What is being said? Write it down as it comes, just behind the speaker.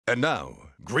And now,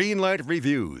 Greenlight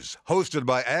Reviews, hosted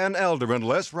by Ann Elder and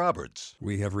Les Roberts.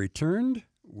 We have returned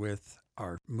with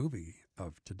our movie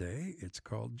of today. It's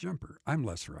called Jumper. I'm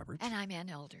Les Roberts. And I'm Ann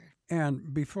Elder.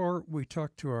 And before we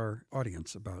talk to our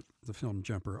audience about the film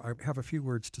Jumper, I have a few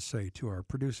words to say to our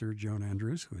producer, Joan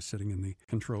Andrews, who is sitting in the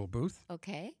control booth.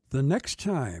 Okay. The next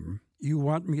time you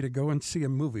want me to go and see a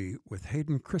movie with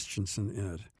Hayden Christensen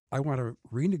in it, I want to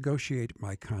renegotiate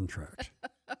my contract.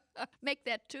 Make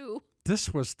that two.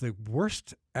 This was the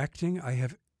worst acting I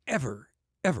have ever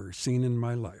seen in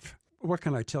my life. What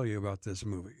can I tell you about this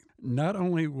movie? Not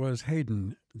only was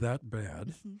Hayden that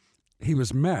bad, he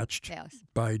was matched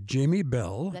by Jamie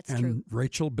Bell and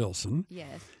Rachel Bilson.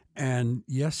 Yes. And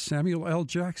yes, Samuel L.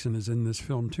 Jackson is in this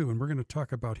film too, and we're going to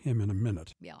talk about him in a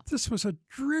minute. Yeah. This was a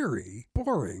dreary,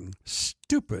 boring,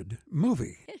 stupid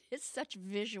movie. It is such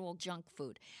visual junk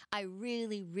food. I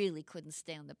really couldn't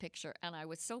stand the picture, and I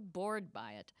was so bored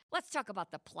by it. Let's talk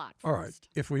about the plot first. All right,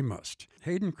 if we must.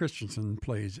 Hayden Christensen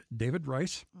plays David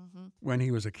Rice. When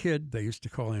he was a kid, they used to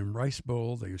call him Rice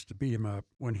Bowl. They used to beat him up.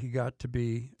 When he got to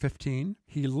be 15,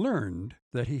 he learned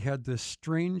that he had this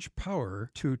strange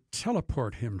power to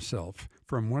teleport himself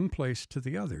from one place to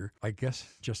the other, I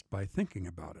guess just by thinking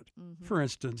about it. For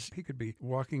instance, he could be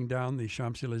walking down the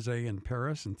Champs-Élysées in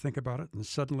Paris and think about it, and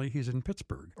suddenly he's in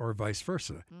Pittsburgh, or vice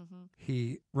versa.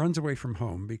 He runs away from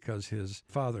home because his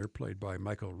father, played by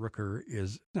Michael Rooker,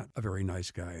 is not a very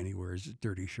nice guy, and he wears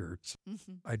dirty shirts.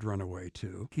 I'd run away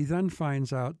too. He then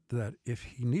finds out that if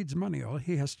he needs money, all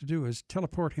he has to do is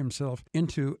teleport himself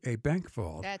into a bank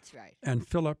vault. That's right. And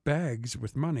fill up bags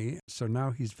with money, so now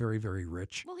he's very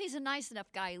rich. Well, he's a nice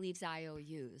enough guy. He leaves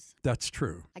IOUs. That's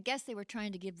true. I guess they were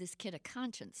trying to give this kid a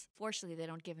conscience. Fortunately, they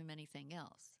don't give him anything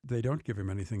else. They don't give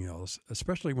him anything else,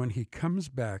 especially when he comes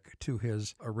back to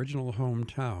his original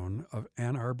hometown of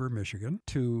Ann Arbor, Michigan,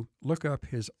 to look up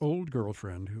his old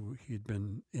girlfriend who he'd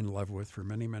been in love with for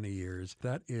many years.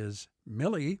 That is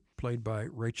Millie, played by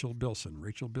Rachel Bilson.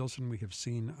 Rachel Bilson we have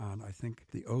seen on, I think,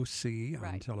 The O.C.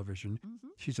 on television.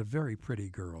 She's a very pretty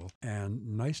girl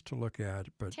and nice to look at,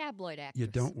 but tabloid actress. You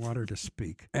don't want her to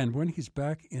speak. And when he's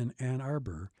back in Ann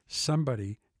Arbor,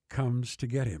 somebody comes to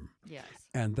get him. Yes.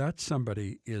 And that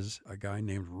somebody is a guy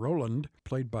named Roland,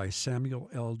 played by Samuel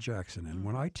L. Jackson. And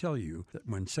when I tell you that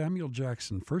when Samuel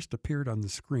Jackson first appeared on the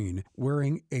screen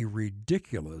wearing a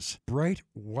ridiculous bright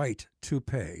white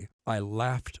toupee, I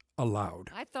laughed aloud.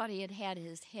 I thought he had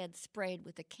his head sprayed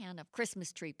with a can of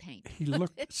Christmas tree paint. He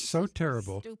looked so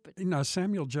terrible. Stupid. Now,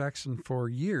 Samuel Jackson for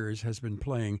years has been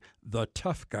playing the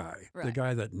tough guy, the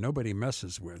guy that nobody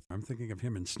messes with. I'm thinking of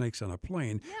him in Snakes on a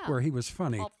Plane, where he was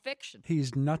funny. Pulp Fiction.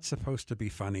 He's not supposed to be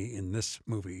funny in this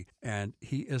movie, and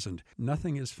he isn't.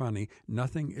 Nothing is funny.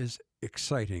 Nothing is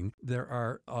exciting. There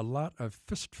are a lot of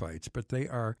fistfights, but they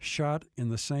are shot in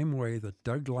the same way that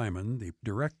Doug Liman, the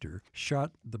director,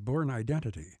 shot The Bourne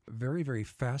Identity. Very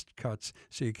fast cuts,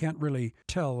 so you can't really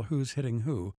tell who's hitting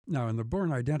who. Now, in The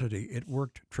Bourne Identity, it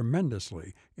worked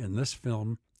tremendously. In this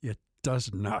film, it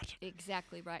does not.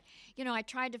 Exactly right. You know, I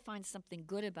tried to find something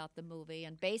good about the movie,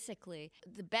 and basically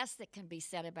the best that can be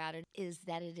said about it is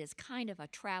that it is kind of a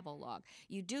travelogue.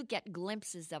 You do get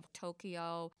glimpses of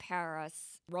Tokyo,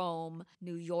 Paris, Rome,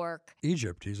 New York.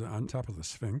 Egypt, he's on top of the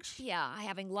Sphinx. Yeah,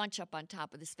 having lunch up on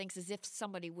top of the Sphinx as if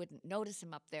somebody wouldn't notice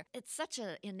him up there. It's such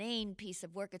an inane piece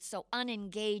of work. It's so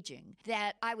unengaging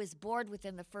that I was bored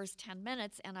within the first 10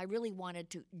 minutes, and I really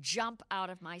wanted to jump out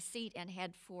of my seat and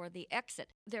head for the exit.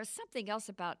 There's something else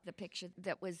about the picture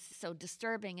that was so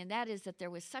disturbing, and that is that there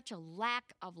was such a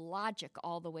lack of logic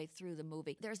all the way through the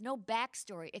movie. There's no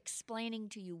backstory explaining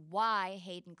to you why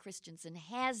Hayden Christensen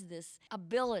has this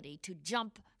ability to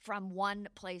jump from one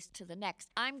place to the next.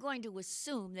 I'm going to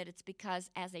assume that it's because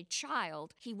as a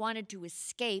child, he wanted to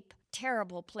escape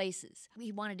terrible places.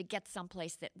 He wanted to get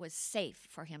someplace that was safe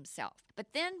for himself. But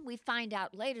then we find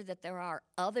out later that there are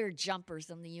other jumpers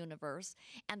in the universe,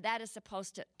 and that is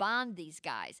supposed to bond these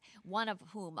guys, one of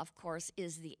whom, of course,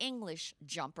 is the English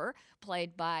jumper,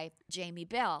 played by Jamie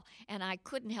Bell. And I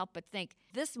couldn't help but think,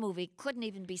 this movie couldn't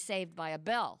even be saved by a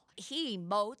bell. He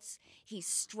emotes, he's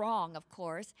strong, of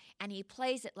course, and he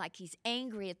plays it like he's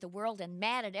angry at the world and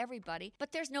mad at everybody,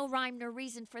 but there's no rhyme nor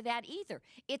reason for that either.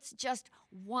 It's just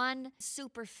one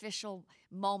superficial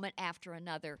moment after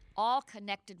another, all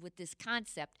connected with this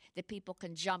concept that people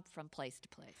can jump from place to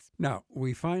place. Now,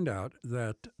 we find out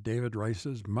that David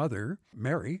Rice's mother,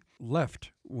 Mary,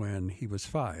 left when he was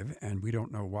 5, and we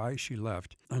don't know why she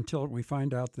left until we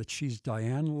find out that she's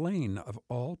Diane Lane, of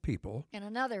all people. And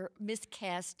another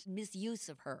miscast, misuse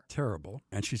of her. Terrible.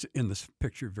 And she's in this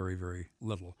picture very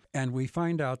little. And we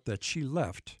find out that she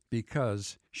left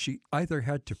because she either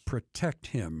had to protect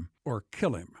him or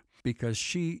kill him. because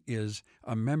she is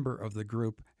a member of the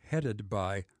group headed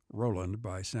by Roland,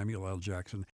 by Samuel L.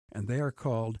 Jackson, and they are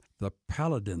called the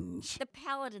Paladins. The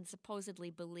Paladins supposedly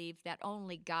believe that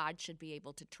only God should be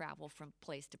able to travel from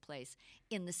place to place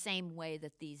in the same way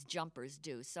that these jumpers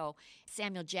do. So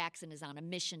Samuel Jackson is on a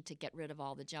mission to get rid of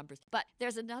all the jumpers. But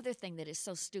there's another thing that is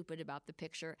so stupid about the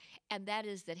picture, and that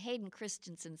is that Hayden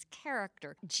Christensen's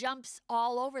character jumps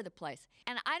all over the place.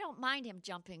 And I don't mind him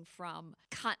jumping from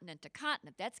continent to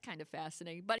continent. That's kind of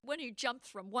fascinating. But when he jumps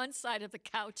from one side of the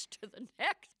couch to the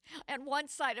next and one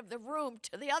side of the room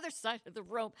to the other side of the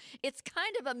room, it's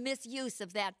kind of a misuse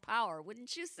of that power,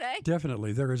 wouldn't you say?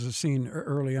 Definitely. There is a scene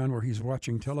early on where he's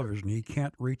watching television. He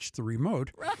can't reach the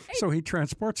remote, right. So he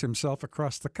transports himself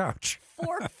across the couch.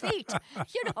 4 feet.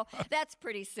 That's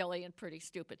pretty silly and pretty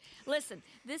stupid. Listen,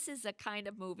 this is a kind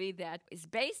of movie that is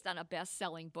based on a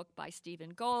best-selling book by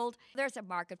Stephen Gould. There's a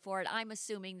market for it. I'm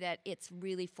assuming that it's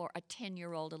really for a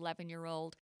 10-year-old,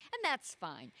 11-year-old. And that's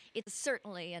fine. It's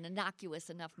certainly an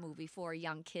innocuous enough movie for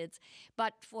young kids.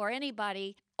 But for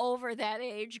anybody over that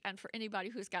age and for anybody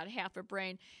who's got half a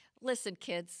brain, listen,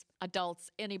 kids,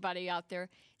 adults, anybody out there,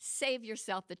 save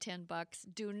yourself the $10.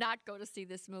 Do not go to see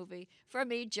this movie. For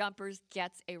me, Jumpers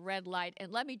gets a red light.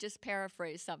 And let me just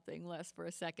paraphrase something, Les, for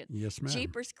a second. Yes, ma'am.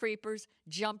 Jeepers Creepers,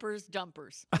 Jumpers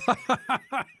Dumpers.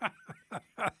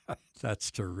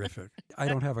 That's terrific. I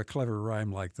don't have a clever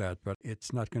rhyme like that, but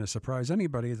it's not going to surprise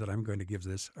anybody that I'm going to give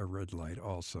this a red light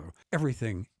also.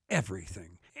 Everything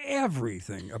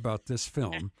about this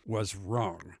film was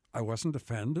wrong. I wasn't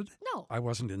offended. No. I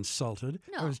wasn't insulted.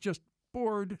 No. I was just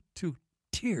bored to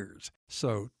tears.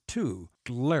 So 2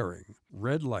 glaring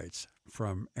red lights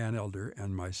from Ann Elder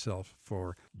and myself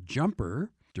for Jumper,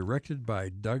 directed by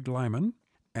Doug Liman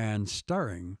and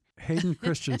starring Hayden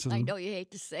Christensen. I know you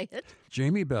hate to say it.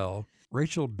 Jamie Bell,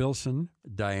 Rachel Bilson,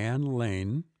 Diane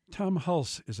Lane. Tom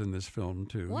Hulse is in this film,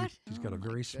 too. What? He's got a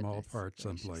very small part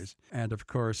gracious. someplace. And, of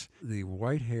course, the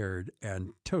white-haired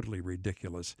and totally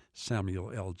ridiculous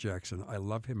Samuel L. Jackson. I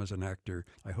love him as an actor.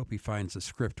 I hope he finds a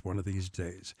script one of these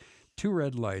days. 2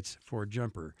 red lights for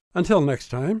Jumper. Until next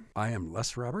time, I am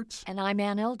Les Roberts. And I'm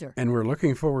Ann Elder. And we're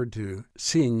looking forward to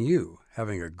seeing you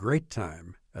having a great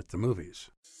time at the movies.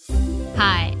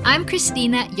 Hi, I'm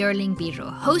Christina Yerling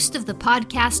Biro, host of the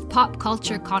podcast Pop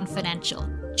Culture Confidential.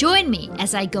 Join me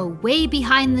as I go way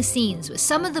behind the scenes with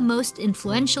some of the most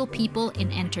influential people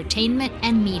in entertainment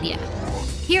and media.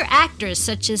 Hear actors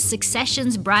such as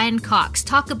Succession's Brian Cox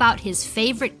talk about his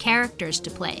favorite characters to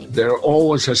play. There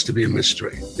always has to be a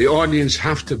mystery. The audience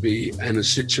have to be in a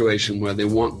situation where they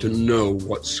want to know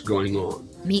what's going on.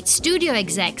 Meet studio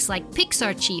execs like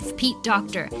Pixar chief Pete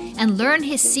Docter and learn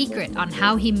his secret on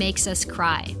how he makes us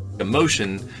cry.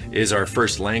 Emotion is our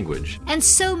first language. And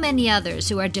so many others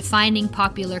who are defining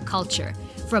popular culture,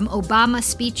 from Obama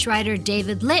speechwriter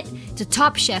David Litt to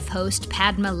Top Chef host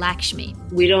Padma Lakshmi.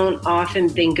 We don't often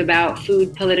think about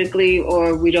food politically,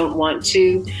 or we don't want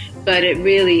to, but it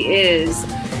really is.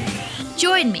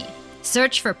 Join me.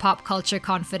 Search for Pop Culture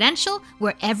Confidential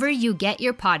wherever you get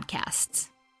your podcasts.